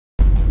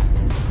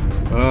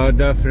I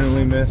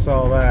definitely miss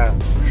all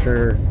that, for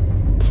sure.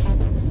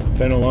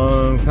 Been a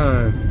long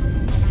time.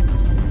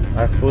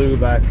 I flew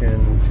back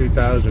in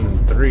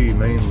 2003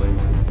 mainly.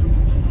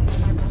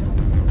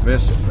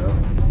 Miss it though.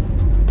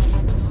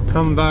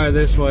 Come by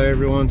this way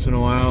every once in a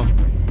while.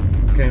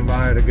 Came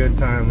by at a good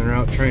time. They're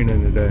out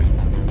training today.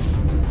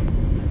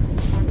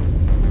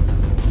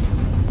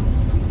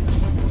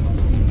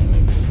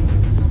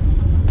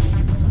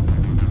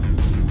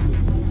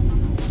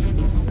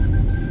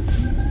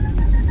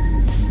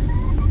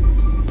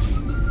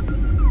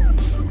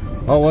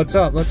 Oh, what's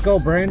up? Let's go,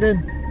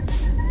 Brandon.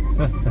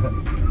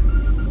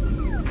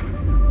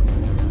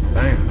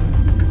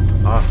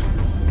 Damn. Awesome.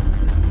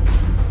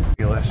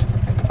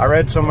 I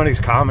read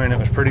somebody's comment. It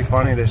was pretty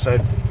funny. They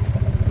said,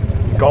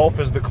 golf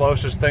is the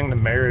closest thing to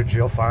marriage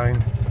you'll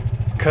find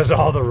because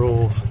of all the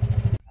rules.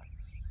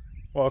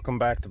 Welcome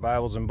back to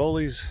Bibles and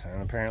Bullies,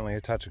 and apparently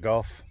a touch of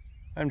golf.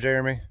 I'm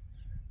Jeremy.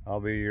 I'll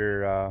be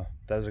your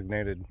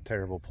designated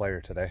terrible player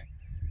today.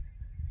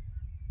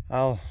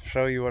 I'll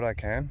show you what I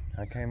can.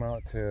 I came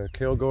out to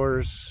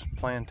Kilgore's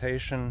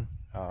Plantation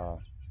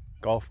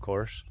golf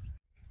course.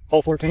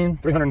 Hole 14,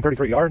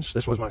 333 yards.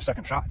 This was my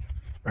second shot,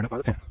 right up by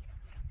the pin.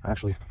 I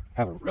actually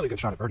have a really good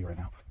shot at birdie right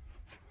now.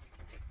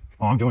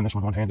 Oh, I'm doing this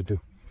one one-handed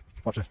too.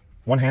 Watch this.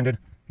 One-handed,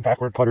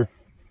 backward putter,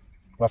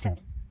 left hand.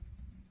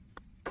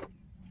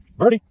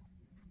 Birdie.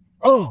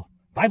 Oh,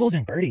 Bibles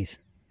and Birdies.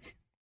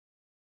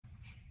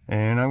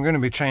 And I'm going to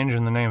be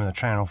changing the name of the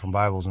channel from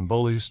Bibles and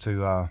Bullies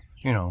to,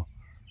 you know,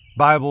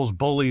 Bibles,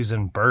 Bullies,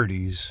 and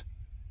Birdies.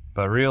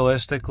 But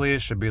realistically,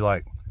 it should be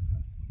like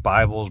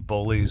Bibles,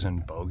 Bullies,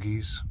 and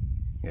Bogies.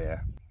 Yeah.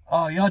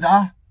 Oh, your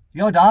dog?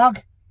 Your dog?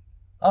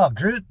 Oh,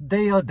 Groot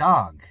de your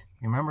dog.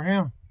 You remember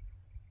him?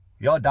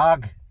 Your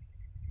dog.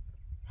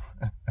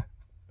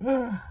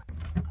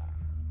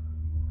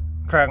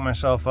 Crack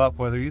myself up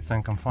whether you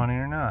think I'm funny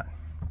or not.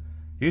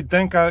 You would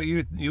think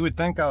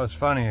I was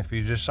funny if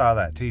you just saw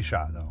that tee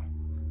shot though.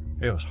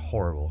 It was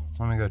horrible.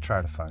 Let me go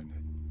try to find it.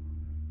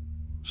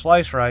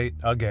 Slice right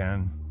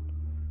again.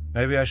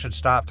 Maybe I should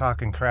stop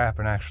talking crap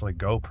and actually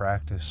go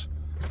practice.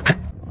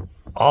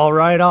 All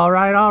right, all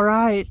right, all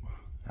right.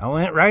 I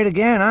went right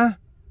again, huh?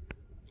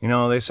 You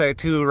know, they say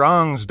two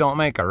wrongs don't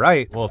make a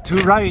right. Well, two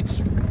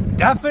rights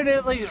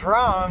definitely is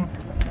wrong.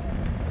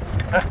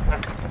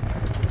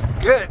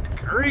 Good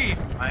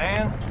grief,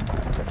 man.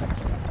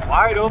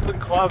 Wide open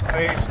club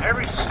face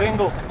every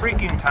single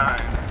freaking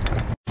time.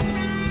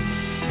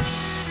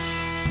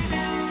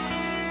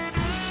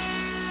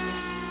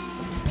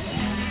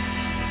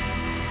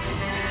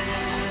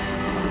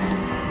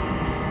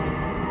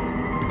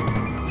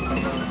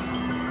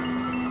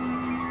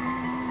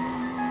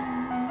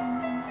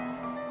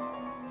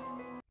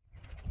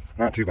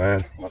 Not too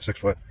bad, about 6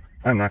 foot.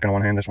 I'm not gonna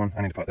one-hand this one.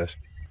 I need to putt this.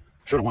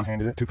 Should have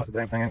one-handed it, two-putt the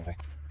damn thing anyway.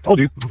 Told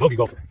you, I'm a bogey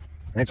golfer.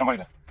 I need somebody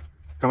to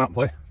come out and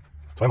play.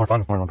 It's way more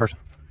fun with more than one person.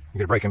 You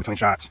get a break in between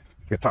shots.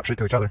 You get to talk shit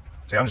to each other.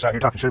 See, I'm just out here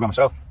talking shit about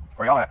myself.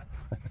 Where y'all at?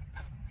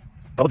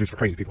 Told you it's for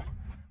crazy people.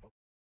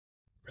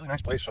 Really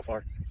nice place so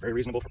far. Very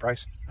reasonable for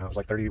price. It was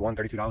like $31,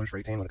 $32 for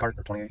 18 with a cart,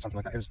 or 28, something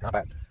like that. It was not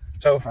bad.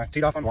 So I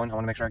teed off on one. I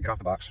want to make sure I get off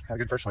the box. Had a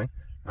good first swing.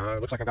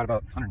 It looks like I've got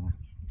about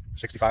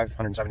 165,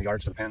 170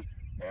 yards to the pin.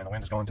 And the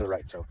wind is going to the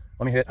right. So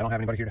let me hit. I don't have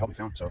anybody here to help me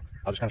film, so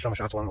I'll just kind of show my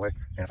shots along the way.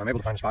 And if I'm able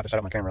to find a spot to set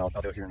up my camera,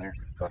 I'll do it here and there.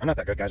 But I'm not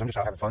that good, guys. I'm just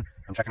out having fun.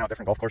 I'm checking out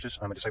different golf courses.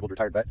 I'm a disabled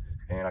retired vet,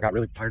 and I got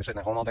really tired of sitting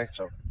at home all day,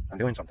 so I'm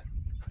doing something.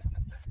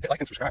 Hit like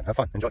and subscribe. Have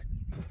fun. Enjoy.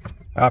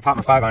 I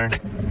popped my 5-iron.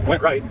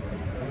 Went right.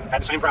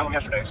 Had the same problem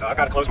yesterday, so I've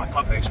got to close my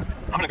club face.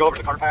 I'm going to go over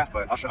to the cart path,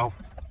 but I'll show.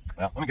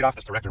 Well, let me get off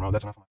this director mode.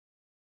 That's enough.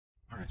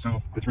 All right,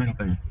 so it's right up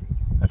there.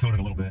 I towed it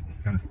a little bit.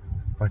 Kind of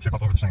probably chip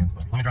up over the sand.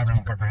 But let me drive around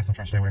the cart path and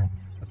try to stay away.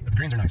 The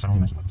greens are nice. I don't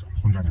want to mess with them, so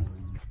let me drive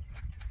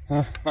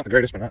around. Not the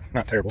greatest, but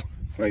not terrible.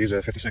 I'm going to use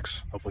a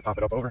 56, hopefully pop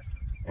it up over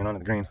and onto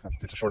the green.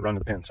 It's a short run to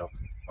the pin, so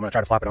I'm going to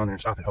try to flop it on there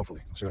and stop it, hopefully.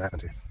 See what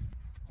happens here.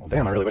 Well,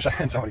 damn, I really wish I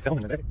had somebody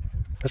filming today.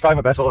 That's probably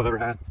my best hole I've ever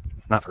had.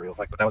 Not for real,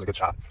 but that was a good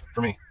shot. For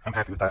me, I'm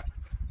happy with that.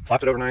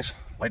 Flopped it over nice,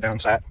 laid down,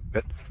 sat,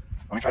 bit.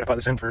 Let me try to putt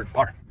this in for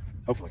par,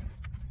 hopefully.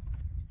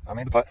 I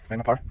made the putt, made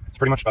my par. It's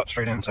pretty much about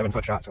straight in,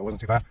 7-foot shot, so it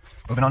wasn't too bad.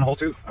 Moving on to hole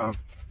 2.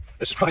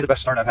 This is probably the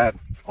best start I've had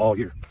all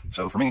year.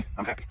 So for me,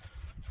 I'm happy.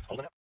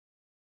 Holding it.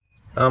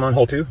 I'm on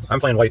hole 2. I'm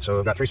playing white, so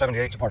I've got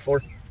 378 to par 4.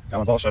 Got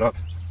my ball set up.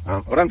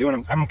 What I'm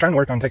doing, I'm trying to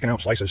work on taking out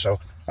slices. So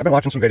I've been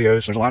watching some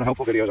videos. There's a lot of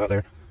helpful videos out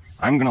there.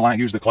 I'm going to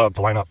use the club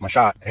to line up my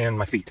shot and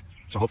my feet.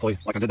 So hopefully,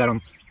 like I did that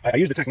on, I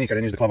used the technique. I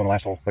didn't use the club on the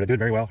last hole, but it did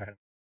very well.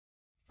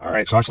 All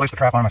right, so I sliced the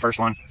crap on my first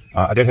one.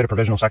 I did hit a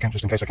provisional second,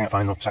 just in case I can't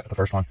find the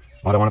first one.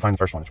 But I want to find the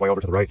first one. It's way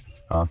over to the right.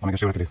 Let me go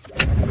see what I can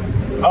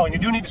do. Oh, and you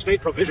do need to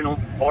state provisional,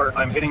 or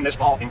I'm hitting this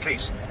ball in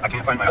case I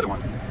can't find my other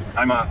one.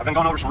 I've been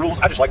going over some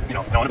rules. I just like,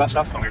 knowing about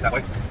stuff. I'm weird that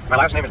way. My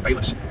last name is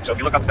Bayless. So if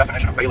you look up the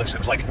definition of Bayless, it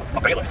was like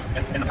a bailiff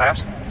in the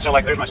past. So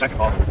like, there's my second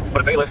ball.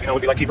 But a bailiff,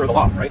 would be like keeper of the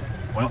law, right?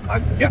 Well, I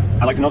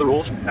like to know the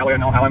rules. That way I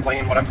know how I'm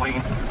playing, what I'm playing.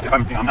 If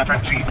I'm not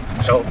trying to cheat.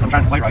 So I'm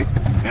trying to play right.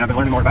 And I've been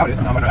learning more about it.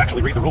 And I'm going to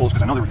actually read the rules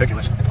because I know they're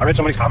ridiculous. I read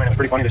somebody's comment. It was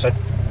pretty funny. They said,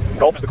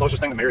 golf is the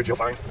closest thing to marriage you'll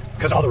find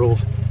because of all the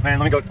rules. Man,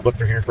 let me go look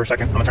through here for a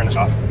second. I'm gonna turn this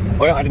off.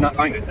 Well, I did not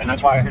find it, and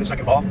that's why I hit a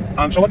second ball.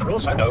 So what the rule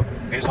said though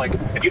is like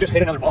if you just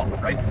hit another ball,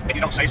 right, and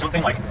you don't say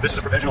something like this is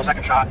a provisional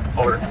second shot,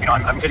 or you know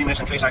I'm hitting this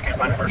in case I can't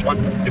find the first one.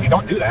 If you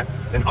don't do that,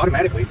 then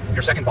automatically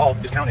your second ball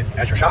is counted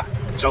as your shot.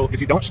 So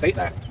if you don't state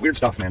that, weird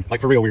stuff, man.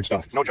 Like for real weird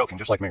stuff. No joking,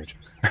 just like marriage.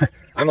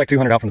 I'm like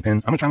 200 out from the pin.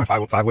 I'm gonna try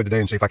my five wood today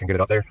and see if I can get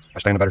it up there. I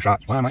stand a better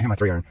shot. Well, I might hit my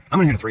 3-iron. I'm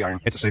gonna hit a 3-iron.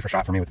 It's a safer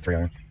shot for me with the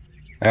 3-iron.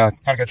 Yeah,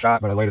 had a good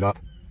shot, but I laid it up.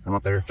 I'm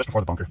up there just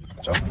before the bunker.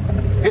 So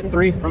hitting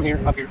 3 from here,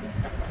 up here.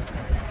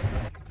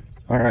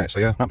 All right, so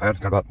yeah, not bad.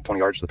 Got about 20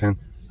 yards to the pin.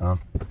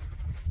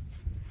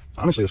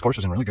 Honestly, this course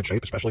is in really good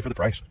shape, especially for the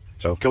price.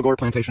 So Kilgore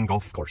Plantation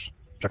Golf Course.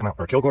 Check them out.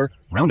 Or Kilgore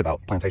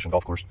Roundabout Plantation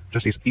Golf Course,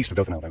 just east of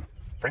Dothan, Alabama.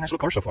 Pretty nice little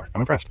course so far.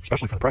 I'm impressed,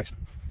 especially for the price.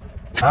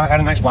 I had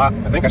a nice flop.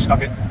 I think I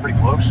stuck it pretty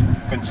close.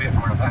 Couldn't see it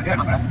from where I was at. Yeah,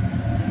 not bad.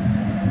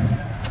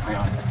 Hang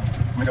on.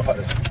 Let me go putt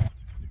this.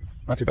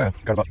 Not too bad.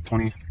 Got about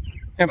 20,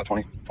 yeah, about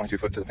 20, 22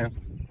 foot to the pin.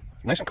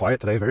 Nice and quiet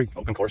today. Very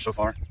open course so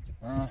far.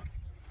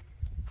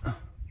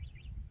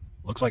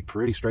 Looks like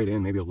pretty straight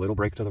in. Maybe a little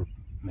break to the...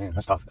 Man,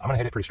 that's tough. I'm going to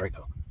hit it pretty straight,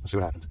 though. Let's see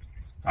what happens.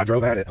 I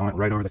drove at it. I went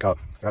right over the cup.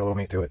 Got a little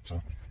meat to it,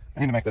 so I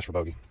need to make this for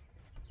bogey.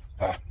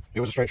 It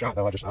was a straight shot,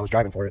 though. I was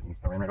driving for it, and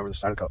I ran right over the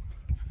side of the cup.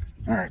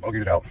 All right,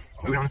 bogeyed it out.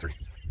 Moving on to 3.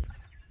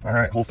 All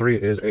right, hole 3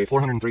 is a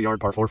 403-yard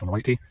par 4 from the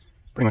white tee.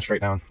 Pretty much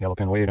straight down. Yellow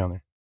pin way down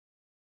there.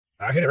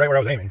 I hit it right where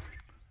I was aiming.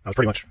 I was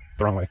pretty much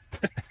the wrong way.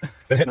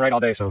 Been hitting right all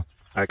day, so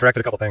I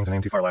corrected a couple things and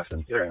aimed too far left,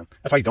 and here I am.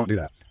 That's why you don't do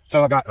that.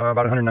 So I got about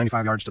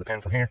 195 yards to the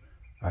pin from here.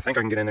 I think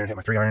I can get in there and hit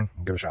my 3-iron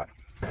and give it a shot.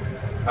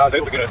 I was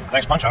able to get a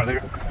nice punch out of there.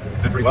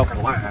 Did pretty well for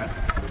the lie I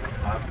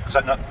had.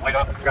 Setting up, laid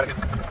up, got to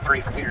hit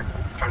 3 from here.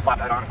 Try to flap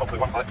that on,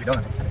 hopefully one putt be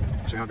done.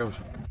 See how it goes.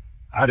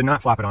 I did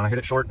not flop it on. I hit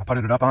it short, I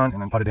putted it up on,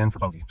 and then putted it in for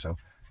bogey. So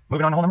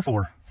moving on to hole number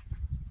 4.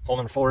 Hole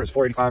number 4 is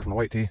 485 from the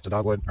white tee. It's a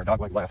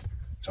dogleg left.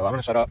 So I'm going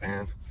to set up,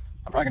 and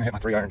I'm probably going to hit my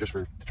 3-iron just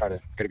to try to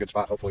get a good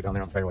spot, hopefully down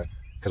there on the fairway.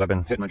 Because I've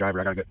been hitting my driver,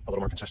 I got to get a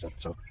little more consistent.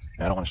 So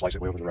yeah, I don't want to slice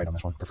it way over the right on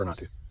this one. Prefer not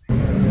to.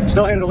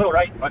 Still hit it a little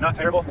right, but not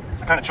terrible.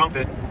 I kind of chunked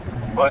it,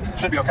 but it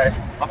should be okay.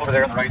 Up over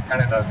there on the right,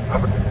 kind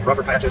of in the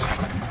rougher patches.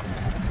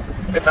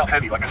 It felt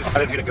heavy, like I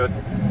didn't hit it good.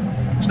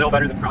 Still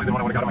better than probably what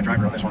I would have got on my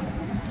driver on this one.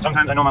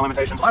 Sometimes I know my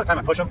limitations. A lot of time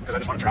I push them because I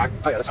just want to try.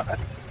 Oh yeah, that's not bad.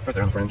 Right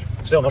there on the fringe.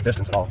 Still no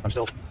distance at all. I'm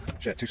still,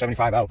 shit,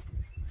 275 out.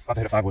 About to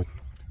hit a 5 wood.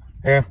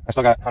 Yeah, I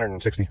still got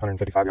 160,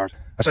 155 yards.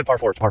 I said par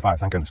 4, it's par 5,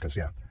 thank goodness, because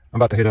yeah.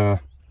 I'm about to hit probably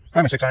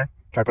my 6-iron.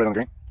 Try to put it on the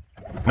green.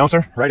 No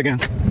sir, right again.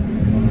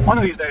 One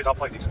of these days I'll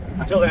play these.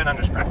 Until then, I'm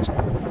just practicing.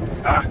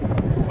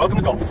 Welcome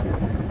to golf.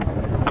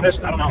 I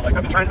don't know, like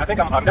I've been trying,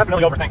 I'm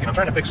definitely overthinking. I'm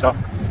trying to fix stuff.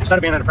 Instead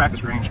of being at a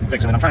practice range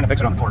fixing it, I'm trying to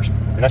fix it on the course.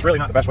 And that's really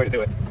not the best way to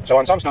do it. So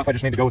on some stuff, I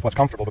just need to go with what's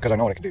comfortable because I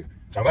know what I can do.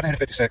 So I'm about to hit a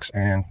 56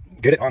 and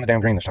get it on the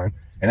damn green this time.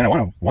 And then I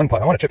want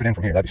to chip it in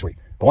from here, that'd be sweet.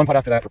 But one putt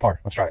after that for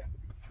par, let's try it.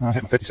 I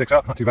hit my 56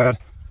 up, not too bad.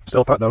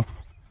 Still a putt though.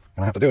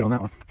 Gonna have to do it on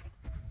that one.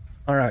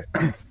 All right.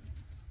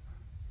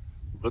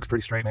 Looks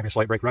pretty straight, maybe a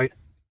slight break right.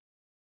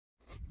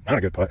 Not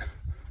a good putt.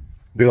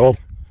 Do the old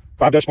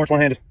 5 does sports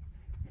one-handed.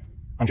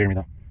 I'm Jeremy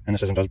though. And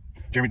this isn't does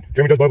Jeremy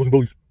does Bibles and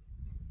Bullies.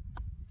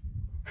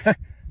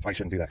 I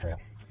shouldn't do that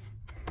crap.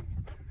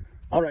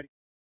 Alrighty.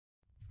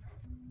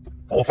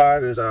 Hole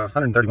 5 is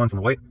 131 from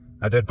the white.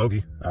 I did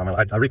bogey.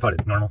 I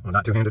re-putted normal,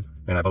 not two-handed,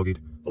 and I bogeyed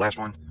the last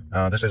one.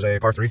 This is a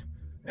par 3.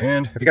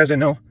 And if you guys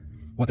didn't know,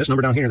 what this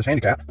number down here, this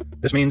handicap,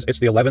 this means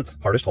it's the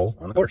 11th hardest hole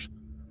on the course.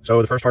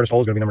 So the first hardest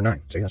hole is going to be number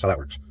 9. See, that's how that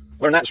works.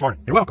 Learned that this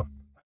morning. You're welcome.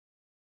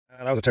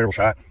 That was a terrible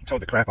shot.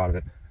 Towed the crap out of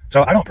it.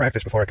 So I don't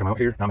practice before I come out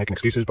here. Not making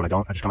excuses, but I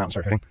don't. I just come out and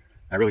start hitting.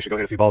 I really should go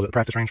hit a few balls at the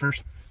practice range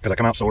first because I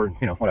come out sore,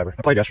 you know, whatever.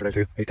 I played yesterday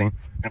too, 18. I'm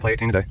gonna play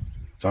 18 today.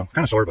 So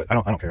kind of sore, but I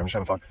don't care. I'm just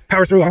having fun.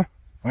 Power through, huh?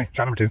 Okay,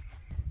 shot number 2.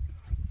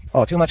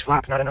 Oh, too much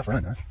flap, not enough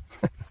run,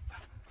 huh?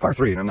 Par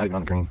 3, and I'm not even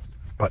on the green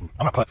putting.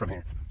 I'm gonna putt from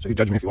here. So you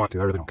judge me if you want to.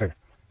 I really don't care.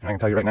 And I can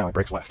tell you right now, it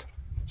breaks left.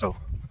 So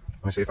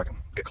let me see if I can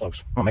get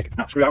close. I won't make it.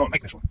 No, screw it. I won't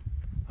make this one.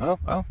 Oh,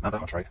 well, not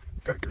that much right.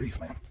 Good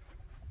grief, man.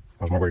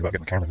 I was more worried about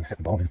getting the camera than hitting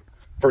the ball in.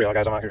 For real,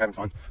 guys, I'm out here having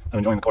fun. I'm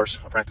enjoying the course.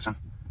 I'm practicing.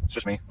 It's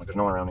just me. Like, there's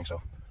no one around me, so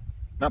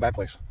not a bad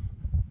place.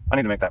 I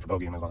need to make that for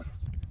bogey and move on.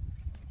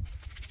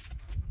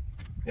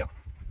 Yeah.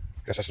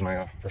 Guess this is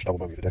my first double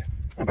bogey today.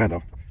 Not bad,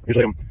 though.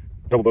 Usually I'm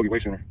double bogey way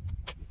sooner.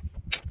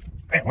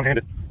 Bam,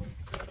 one-handed.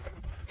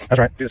 That's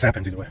right. Do the tap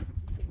ins either way.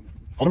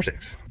 Hole number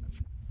 6.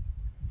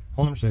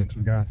 Hole number 6.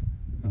 We got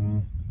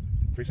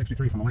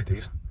 363 from the white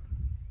tees.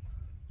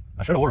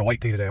 I should have wore a white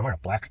tee today. I'm wearing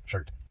a black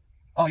shirt.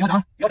 Oh, yo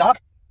dog. Yo dog.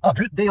 Oh,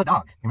 Drew the yo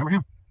dog. You remember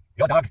him?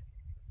 Yo dog.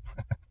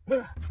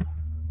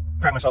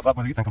 Crack myself up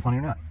whether you think I'm funny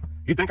or not.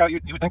 You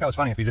would think I was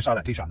funny if you just saw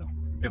that tee shot though.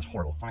 It was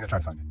horrible. I'm gonna try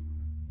to find it.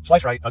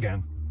 Slice right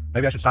again.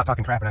 Maybe I should stop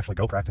talking crap and actually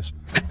go practice.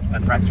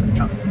 At the practice range.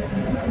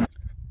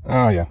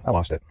 Oh yeah, I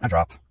lost it. I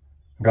dropped.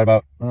 I got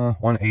about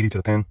 180 to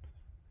the pin.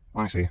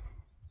 Let me see. I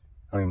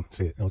don't even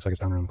see it. It looks like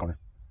it's down around the corner.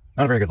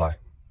 Not a very good lie.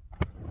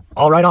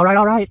 All right.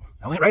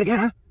 I went right again,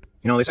 huh?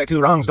 You know, they say 2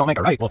 wrongs don't make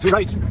a right. Well, 2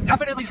 rights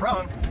definitely is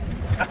wrong.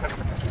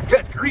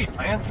 Good grief,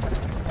 man.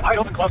 Wide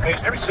open club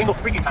face every single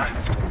freaking time.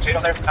 See it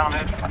out there, down on the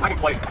edge? I can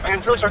play. Man,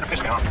 it's really starting to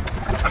piss me off.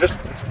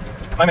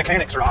 my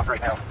mechanics are off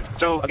right now.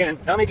 So again,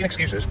 not making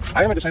excuses.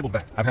 I am a disabled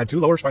vet. I've had 2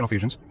 lower spinal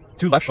fusions,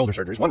 2 left shoulder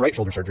surgeries, 1 right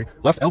shoulder surgery,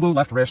 left elbow,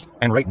 left wrist,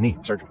 and right knee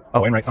surgery.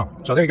 Oh, and right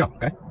thumb. So there you go,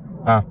 okay?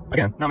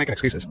 Again, not making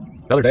excuses.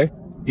 The other day,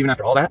 even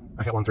after all that,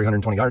 I hit one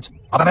 320 yards.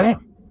 Oh,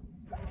 bam!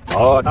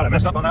 Oh, I thought I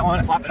messed up on that one.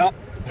 I flopped it up.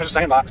 There's a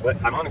sandbox,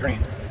 but I'm on the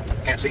green.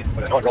 Can't see it,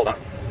 but I know it rolled on.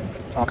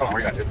 Oh, come on,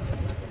 where you at, dude?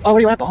 Oh,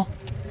 where you at, ball?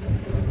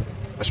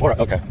 I swore,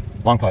 okay.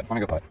 Long putt. Let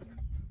me go putt.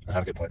 I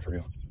had a good putt for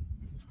real.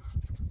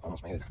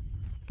 Almost made it.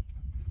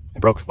 It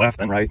broke left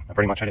and right. I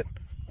pretty much hit it.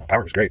 The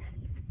power was great.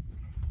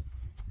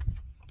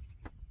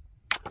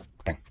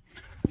 Bang.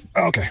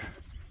 Okay.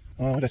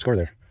 What did I score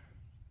there?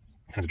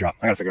 Had to drop.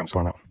 I gotta figure out I'm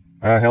scoring that one.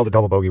 I held a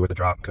double bogey with the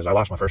drop because I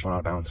lost my first one out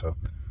of bounds, so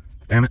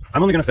damn it.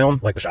 I'm only gonna film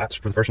like the shots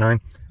for the first 9, and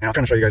I'll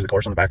kind of show you guys the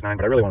course on the back 9,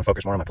 but I really want to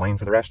focus more on my playing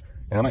for the rest.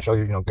 And I might show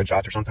you, good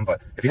shots or something.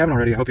 But if you haven't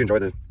already, I hope you enjoy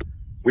the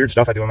weird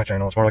stuff I do on my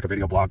channel. It's more like a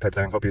video blog type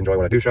thing. Hope you enjoy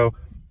what I do show.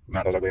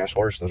 Not those ugly ass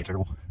scores, those are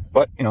terrible.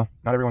 But not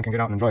everyone can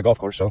get out and enjoy a golf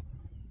course, so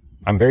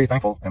I'm very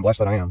thankful and blessed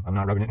that I am. I'm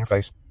not rubbing it in your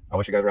face. I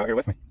wish you guys were out here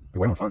with me. It'd be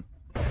way more fun.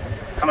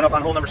 Coming up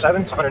on hole number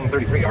 7, it's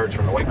 133 yards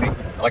from the white tee.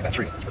 I like that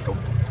tree. It's pretty cool.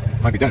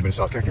 Might be dead, but it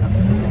still has character.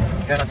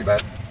 Yeah, not too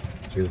bad.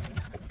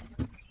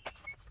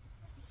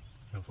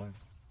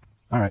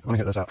 All right, let me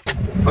hit this out.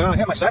 Well, I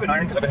hit my 7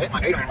 iron because I've been hitting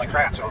my 8 iron like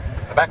crap, so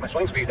I backed my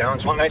swing speed down,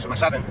 swung nice with my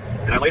 7,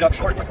 and I laid up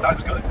short. Like, I thought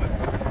it was good,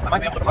 but I might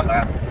be able to putt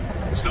that.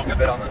 It's still a good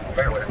bit on the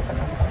fairway.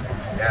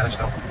 Yeah, that's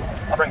still.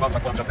 I'll bring both my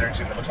clubs up there and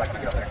see what it looks like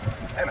when I get up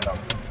there. Damn it, though.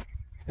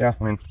 Yeah,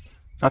 I mean,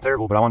 not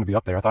terrible, but I wanted to be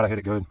up there. I thought I hit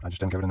it good. I just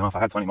didn't give it enough. I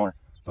had plenty more,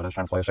 but I was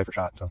trying to play a safer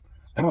shot, so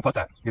I'm going to putt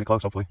that. Get it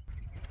close, hopefully.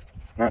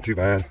 Not too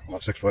bad.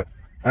 About 6 foot.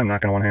 I'm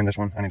not going to one-hand this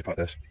one. I need to putt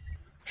this.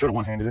 Should have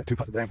one-handed it.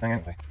 2-putt the damn thing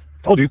anyway.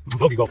 Told you, I'm a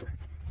bogey golfer.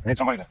 I need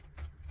somebody to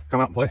come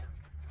out and play.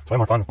 It's way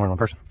more fun with more than one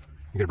person.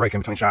 You get a break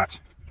in between shots.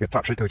 You get to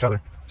talk shit to each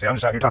other. See, I'm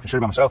just out here talking shit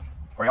about myself.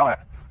 Where y'all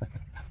at?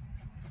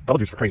 Told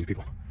you it's for crazy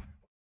people.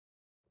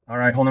 All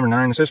right, hole number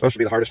 9. This is supposed to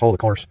be the hardest hole of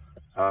the course.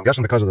 I'm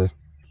guessing because of the...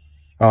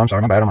 Oh, I'm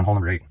sorry, my bad. I'm on hole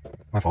number 8.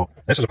 My fault.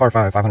 This is a par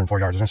 5, 504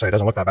 yards. I was going to say, it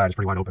doesn't look that bad. It's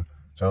pretty wide open.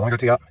 So let me go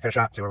tee up, hit a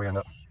shot, see where we end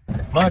up.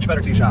 Much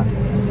better tee shot.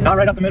 Not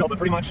right up the middle, but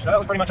pretty much, that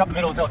was pretty much up the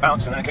middle until it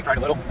bounced, and then it kicked right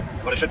a little.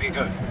 But it should be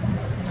good.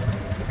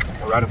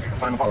 Go right up here,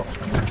 find the ball.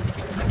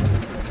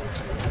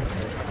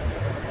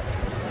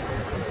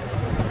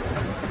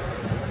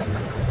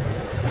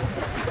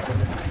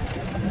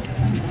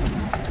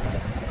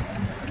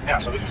 Yeah,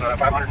 so this was a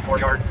 504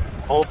 yard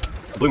hole.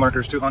 The blue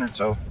marker's 200,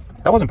 so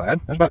that wasn't bad.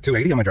 That's about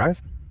 280 on my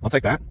drive. I'll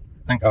take that.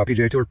 I think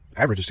PGA Tour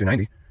average is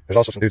 290. There's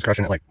also some dudes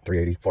crushing it like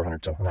 380,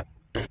 400, so I'm not.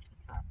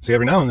 See,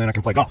 every now and then I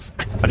can play golf.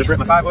 I just ripped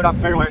my 5 wood off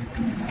the fairway.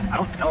 I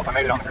don't know if I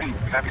made it on the green.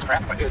 I'd be happy as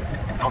crap if I did.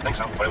 I don't think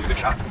so, but it was a good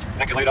shot. I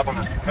think it laid up on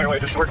the fairway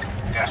just short.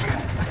 Yeah, sweet.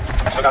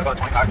 Still got about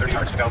 25, 30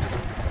 yards to go.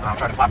 I'm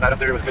trying to flop that up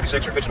there with a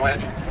 56 or pitching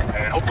wedge,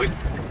 and hopefully,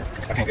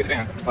 if I can't get it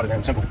in, put it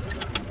in simple.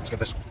 Let's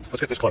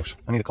get this close.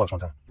 I need it close one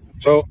time.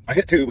 So I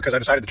hit 2 because I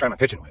decided to try my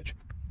pitching wedge.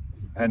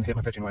 I hadn't hit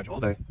my pitching wedge all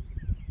day,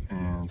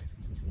 and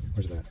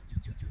where's it at?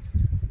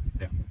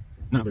 Yeah,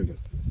 not very good.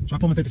 So I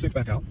pull my 56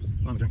 back out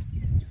on the drink.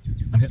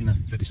 I'm hitting the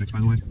 56, by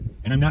the way,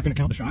 and I'm not going to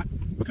count the shot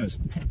because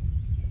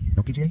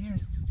no PGA here.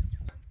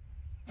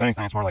 If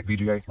anything, it's more like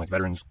VGA, like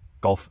Veterans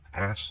Golf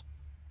Ass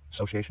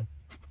Association.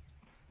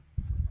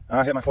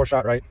 I hit my 4th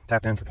shot right,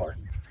 tapped in for par.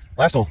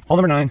 Last hole, hole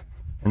number 9,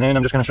 and then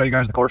I'm just going to show you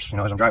guys the course,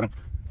 as I'm driving,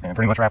 and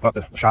pretty much wrap up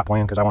the shot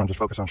plan because I want to just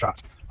focus on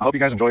shots. I hope you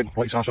guys enjoyed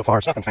what you saw so far.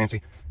 It's nothing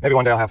fancy. Maybe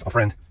one day I'll have a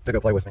friend to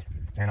go play with me,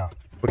 and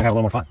we can have a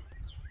little more fun.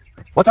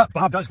 What's up?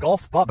 Bob does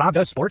golf. Bob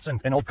does sports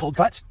and old cold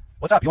cuts.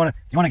 What's up? You want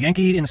a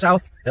Yankee in the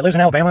South that lives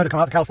in Alabama to come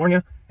out to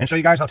California and show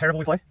you guys how terrible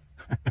we play?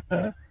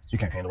 You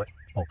can't handle it.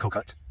 Old cold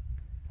cut.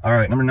 All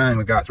right, number 9,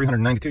 we've got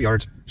 392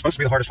 yards. It's supposed to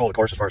be the hardest hole of the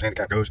course as far as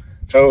handicap goes.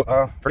 So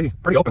pretty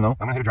open though.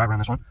 I'm gonna hit a driver on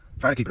this one.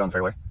 Try to keep it on the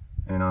fairway.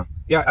 And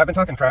yeah, I've been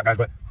talking crap, guys,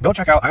 but go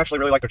check out. I actually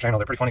really like their channel.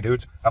 They're pretty funny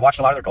dudes. I've watched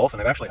a lot of their golf, and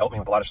they've actually helped me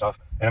with a lot of stuff.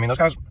 And I mean, those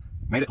guys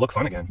made it look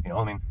fun again.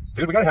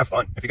 Dude, we gotta have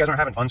fun. If you guys aren't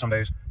having fun some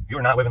days, you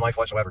are not living life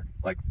whatsoever.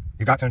 Like,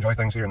 you've got to enjoy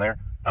things here and there.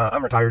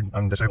 I'm retired.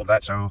 I'm a disabled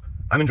vet, so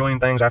I'm enjoying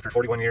things after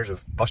 41 years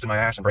of busting my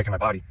ass and breaking my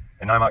body.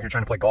 And now I'm out here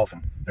trying to play golf,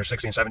 and there's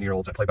 60 and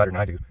 70-year-olds that play better than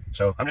I do.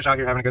 So I'm just out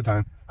here having a good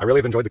time. I really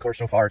have enjoyed the course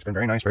so far. It's been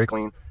very nice, very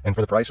clean. And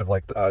for the price of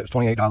like, it's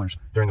 $28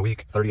 during the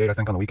week, $38 I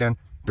think on the weekend.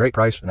 Great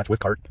price, and that's with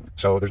cart.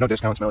 So there's no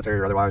discounts, military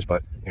or otherwise,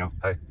 but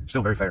hey,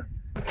 still very fair.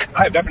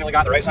 I have definitely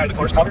got the right side of the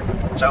course covered.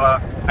 So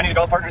I need a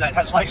golf partner that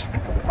has a slice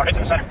or hits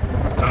in the center.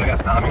 So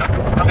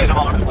yeah, some days I'm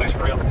all over the place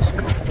for real.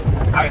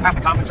 I have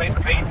to compensate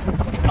for pain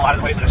in a lot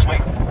of the ways that I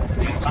swing.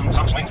 And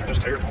some swings are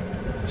just terrible.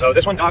 So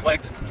this one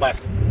dog-legged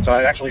left. So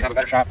I actually have a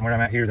better shot from where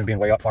I'm at here than being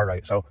way up far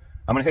right. So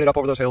I'm gonna hit it up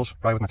over those hills,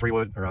 probably with my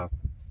 3-wood or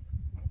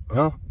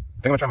well, I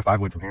think I'm gonna try my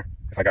 5-wood from here.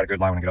 If I got a good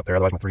lie when I get up there,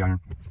 otherwise my 3-iron.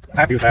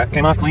 Happy with that.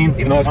 Came off clean,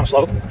 even though I was on a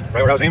slope, right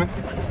where I was aiming.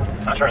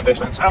 Not sure on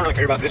distance. I don't really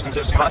care about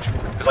distances too much.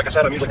 Because like I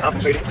said, I'm usually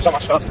compensating for so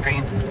much stuff and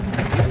pain.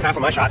 Half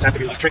of my shots have to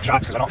be like trick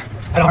shots because I don't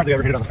hardly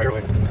ever hit it on the fairway.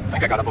 I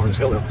think I got up over this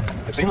hill though.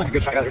 It seemed like a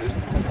good shot. Yeah, it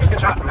was a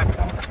good shot. I'm happy with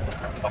that.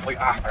 Hopefully,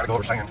 I gotta go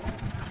over sand.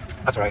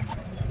 That's all right.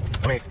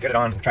 Let me get it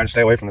on and try to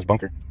stay away from this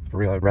bunker. For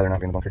real, I'd rather not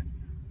be in the bunker.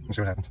 Let's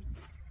see what happens.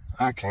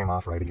 I came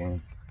off right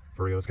again.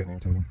 For real, it's getting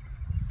irritating.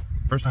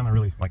 First time I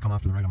really like come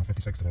off to the right on my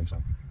 56 today, so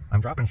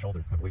I'm dropping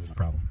shoulder, I believe is my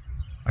problem.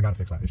 I gotta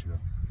fix that issue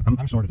though.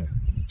 I'm sore today.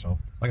 So,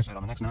 like I said,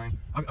 on the next 9,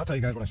 I'll tell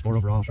you guys what I scored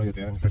overall. I'll show you at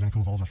the end. If there's any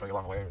cool holes, I'll show you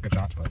along the way, or good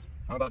shots, but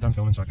I'm about done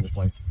filming so I can just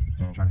play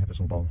and try to hit this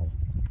little ball in the hole.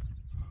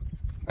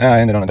 I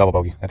ended on a double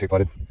bogey. That's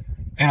 2-putted.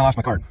 And I lost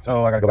my card,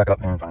 so I gotta go back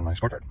up and find my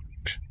scorecard.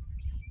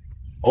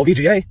 Oh,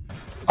 VGA!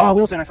 Oh,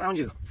 Wilson, I found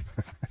you!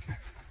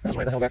 That's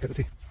way the hell back to the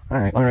tee.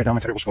 Alright, let me write down my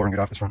terrible score and get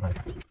off this front 9.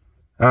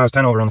 I was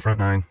 10 over on the front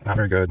 9, not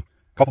very good.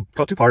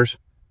 Caught 2 pars,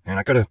 and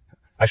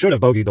I should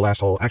have bogeyed the last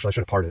hole. Actually, I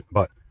should have parred it,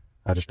 but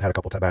I just had a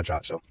couple bad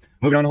shots. So,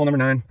 moving on to hole number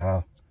 9.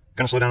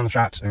 Gonna slow down on the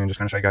shots and just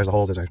kind of show you guys the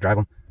holes as I drive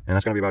them, and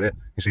that's gonna be about it.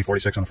 You see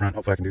 46 on the front.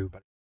 Hopefully I can do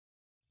better.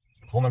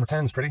 Hole number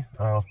 10 is pretty.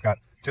 Got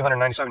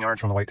 297 yards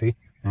from the white tee,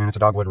 and it's a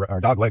dog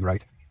leg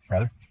right,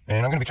 rather.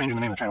 And I'm gonna be changing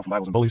the name of the channel from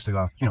Bibles and Bullies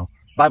to, you know,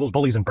 Bibles,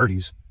 Bullies, and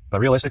Birdies.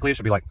 But realistically, it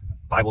should be like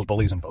Bibles,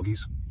 Bullies, and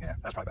Bogies. Yeah,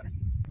 that's probably better.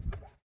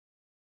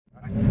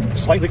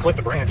 Slightly clipped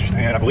a branch,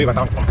 and I believe I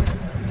found a bunker.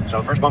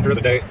 So first bunker of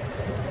the day.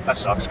 That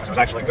sucks because it was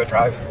actually a good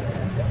drive.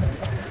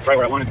 It's right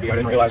where I wanted to be. I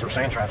didn't realize there were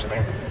sand traps in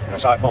there, and I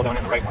saw it fall down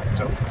in the right one.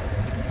 So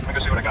let me go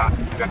see what I got.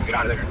 Maybe I can get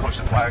out of there and close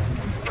to the flag.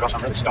 Or else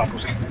I'm really stuck. We'll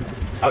see.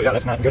 Oh yeah,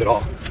 that's not good at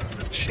all.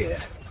 Shit.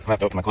 I'm gonna have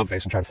to open my club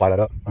face and try to fly that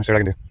up. Let me see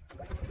what I can do.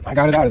 I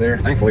got it out of there.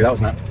 Thankfully, that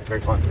was not very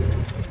fun.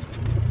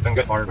 Didn't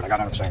get far, but I got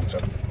out of the sand. So,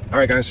 all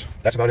right, guys,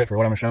 that's about it for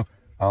what I'm gonna show.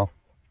 I'll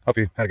hope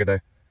you had a good day.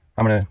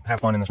 I'm gonna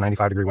have fun in this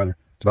 95-degree weather.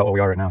 It's about what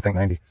we are right now. I think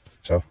 90.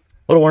 So a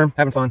little warm,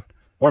 having fun.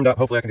 Warmed up.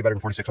 Hopefully, I can do better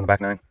than 46 on the back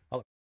 9.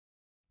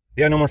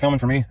 Yeah, no more filming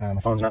for me. My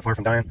phone's not far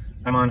from dying.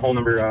 I'm on hole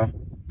number,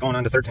 going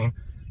on to 13.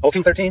 Hole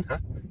King 13, huh?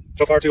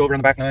 So far, 2 over on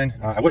the back 9.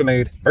 I would have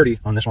made birdie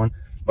on this one,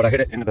 but I hit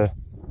it into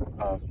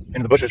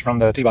the bushes from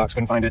the tee box.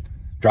 Couldn't find it.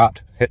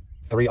 Dropped, hit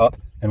 3 up,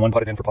 and 1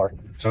 putted in for par.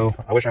 So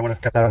I wish I would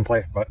have kept that on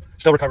play, but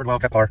still recovered well,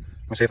 kept par.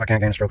 Let me see if I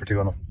can't gain a stroke or 2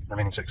 on the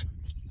remaining 6.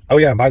 Oh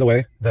yeah, and by the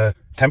way, the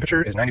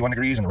temperature is 91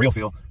 degrees and the real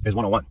feel is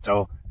 101.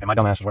 So, and my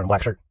dumbass is wearing a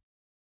black shirt.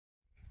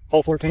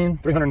 Hole 14,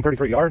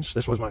 333 yards.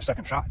 This was my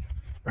second shot,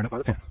 right up by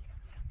the pin.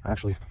 I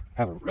actually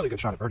have a really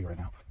good shot at birdie right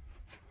now.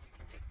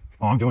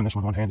 Oh, I'm doing this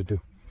one one-handed too.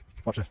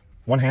 Watch this.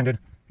 One-handed,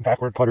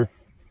 backward putter,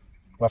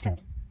 left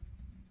hand.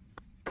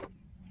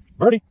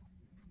 Birdie.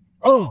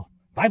 Oh,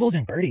 Bibles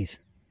and birdies.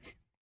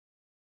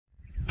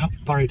 Oh,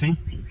 par 18.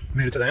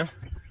 Made it to the end.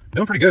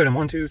 Doing pretty good. I'm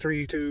 1, 2,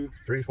 3, 2,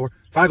 3, 4,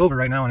 5 over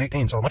right now on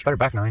 18, so much better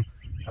back 9.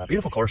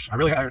 Beautiful course. I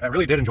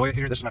really did enjoy it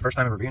here. This is my first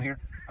time ever being here.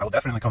 I will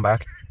definitely come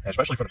back,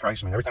 especially for the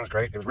price. I mean, everything was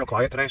great. It was real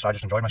quiet today, so I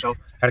just enjoyed myself.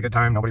 Had a good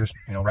time. Nobody was,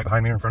 you know, right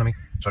behind me or in front of me,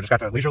 so I just got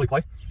to leisurely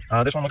play.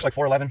 This one looks like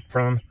 411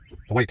 from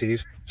the white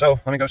tees. So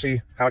let me go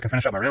see how I can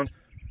finish up my round.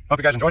 Hope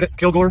you guys enjoyed it.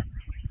 Kilgore,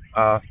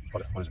 what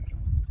is it?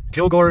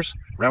 Kilgore's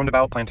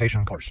Roundabout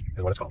Plantation course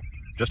is what it's called,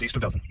 just east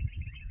of Dothan.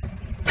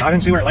 I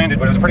didn't see where it landed,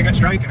 but it was a pretty good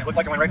strike, and it looked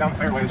like it went right down the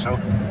fairway. So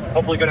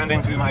hopefully, good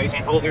ending to my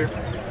 18th hole here.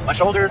 My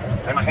shoulder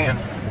and my hand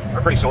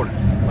are pretty sore.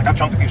 Like I've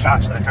chunked a few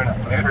shots that kind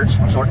of, it hurts.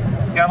 I'm sore.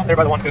 Yeah, I'm up there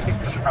by the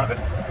 150, just in front of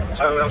it.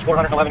 So that was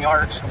 411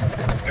 yards,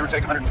 give or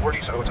take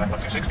 140. So it's like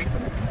what, 260,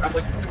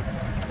 roughly.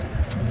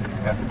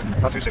 Yeah,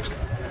 about 260.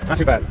 Not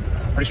too bad.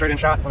 Pretty straight in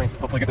shot. Let me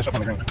hopefully get this up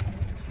on the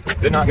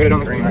green. Did not get it on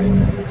the green. I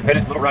hit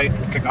it a little right,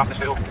 kicked off this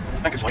hill.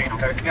 I think it's laying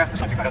okay. Yeah,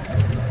 it's not too bad.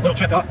 A little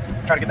chipped up.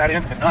 Try to get that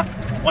in. If not,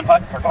 1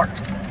 putt for a par.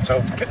 So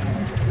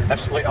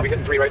that's late. I'll be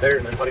hitting 3 right there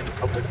and then putting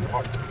hopefully for the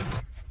par.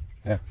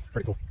 Yeah,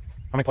 pretty cool.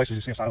 How many places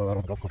you see us out of that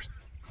on the golf course?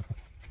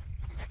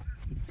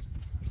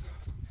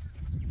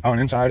 Oh, and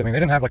inside, I mean, they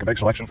didn't have like a big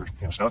selection for,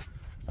 you know, stuff.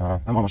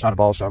 I'm almost out of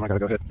balls, so I'm not gonna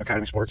go hit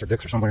Academy Sports or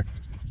Dick's or somewhere.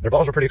 Their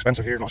balls are pretty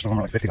expensive here. Most of them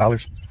are like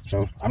 $50,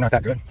 so I'm not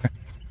that good.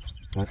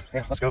 But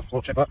yeah, let's go. A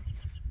little chip up.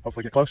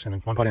 Hopefully get close and then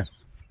 1 putt in.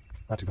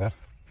 Not too bad.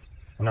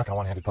 I'm not gonna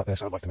one-handed putt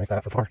this. I'd like to make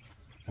that for par.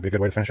 That'd be a good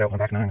way to finish out my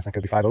back 9. I think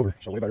it'd be 5 over,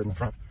 so way better than the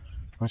front.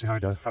 Let me see how he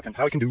does.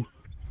 How he can do.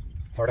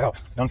 Hard out.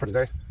 Done for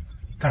today.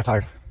 Kind of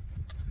tired.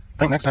 I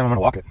think next time I'm gonna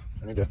walk it.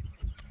 I need to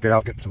get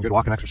out, get some good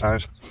walking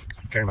exercise,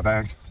 carry my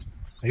bag.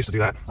 I used to do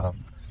that.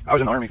 I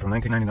was in the Army from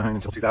 1999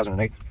 until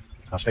 2008.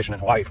 I was stationed in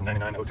Hawaii from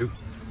 99 to 02.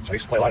 So I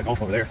used to play a lot of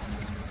golf over there.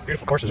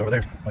 Beautiful courses over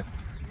there. Like,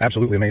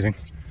 absolutely amazing.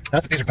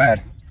 Not that these are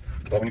bad,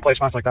 but when you play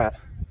spots like that,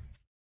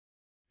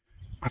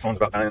 my phone's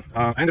about dying.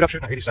 I ended up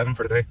shooting at 87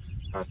 for today.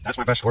 That's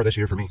my best score this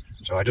year for me.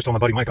 So I just told my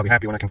buddy Mike I'll be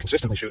happy when I can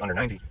consistently shoot under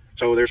 90.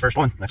 So there's first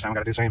one. Next time I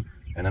gotta do the same.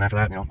 And then after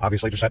that, you know,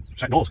 obviously just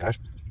set goals, guys.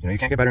 You know, you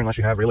can't get better unless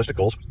you have realistic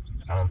goals.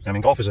 I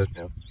mean, golf is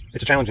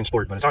it's a challenging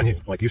sport, but it's on you.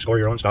 Like, you score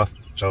your own stuff.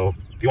 So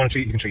if you want to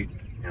cheat, you can cheat.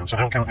 You know, so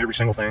I don't count every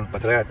single thing.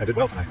 But today I did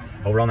well today.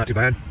 Overall, not too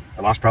bad.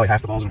 I lost probably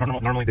half the balls I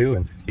normally do,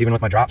 and even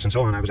with my drops and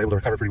so on, I was able to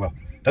recover pretty well.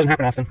 Doesn't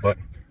happen often, but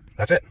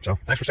that's it. So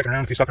thanks for sticking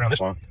around. If you stuck around this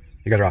long,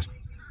 you guys are awesome.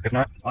 If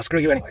not, I'll screw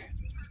you anyway.